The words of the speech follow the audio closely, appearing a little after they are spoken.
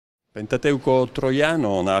Pentateuco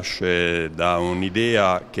Troiano nasce da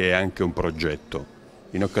un'idea che è anche un progetto.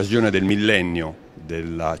 In occasione del millennio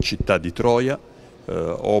della città di Troia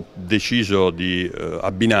ho deciso di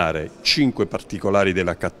abbinare 5 particolari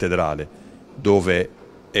della cattedrale, dove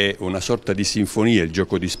è una sorta di sinfonia, il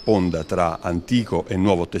gioco di sponda tra Antico e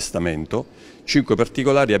Nuovo Testamento, 5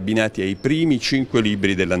 particolari abbinati ai primi 5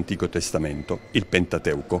 libri dell'Antico Testamento, il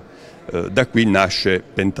Pentateuco. Da qui nasce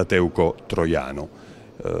Pentateuco Troiano.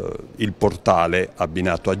 Il portale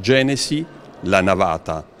abbinato a Genesi, la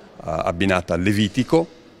navata abbinata a Levitico,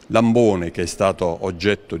 l'ambone che è stato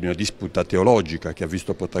oggetto di una disputa teologica che ha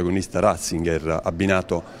visto protagonista Ratzinger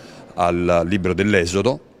abbinato al libro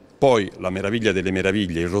dell'Esodo, poi la meraviglia delle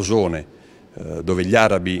meraviglie, il rosone, dove gli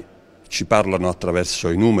arabi ci parlano attraverso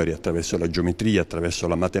i numeri, attraverso la geometria, attraverso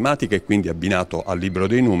la matematica e quindi abbinato al libro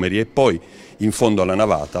dei numeri, e poi in fondo alla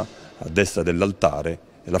navata, a destra dell'altare,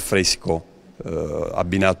 l'affresco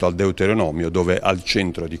abbinato al Deuteronomio, dove al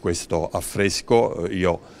centro di questo affresco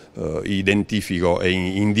io identifico e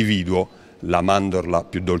individuo la mandorla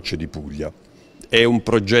più dolce di Puglia. È un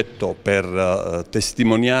progetto per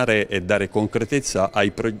testimoniare e dare concretezza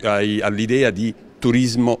all'idea di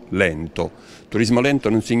turismo lento. Turismo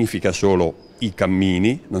lento non significa solo i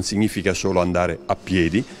cammini, non significa solo andare a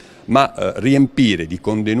piedi, ma riempire di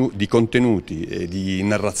contenuti e di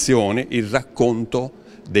narrazione il racconto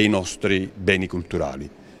dei nostri beni culturali.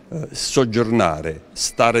 Soggiornare,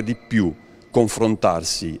 stare di più,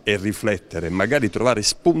 confrontarsi e riflettere, magari trovare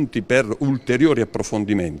spunti per ulteriori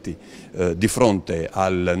approfondimenti di fronte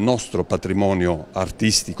al nostro patrimonio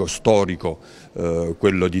artistico, storico,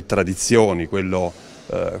 quello di tradizioni, quello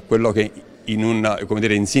che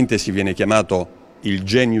in sintesi viene chiamato il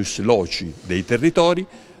genius loci dei territori,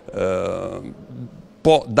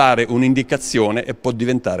 può dare un'indicazione e può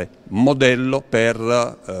diventare modello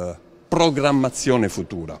per programmazione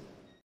futura.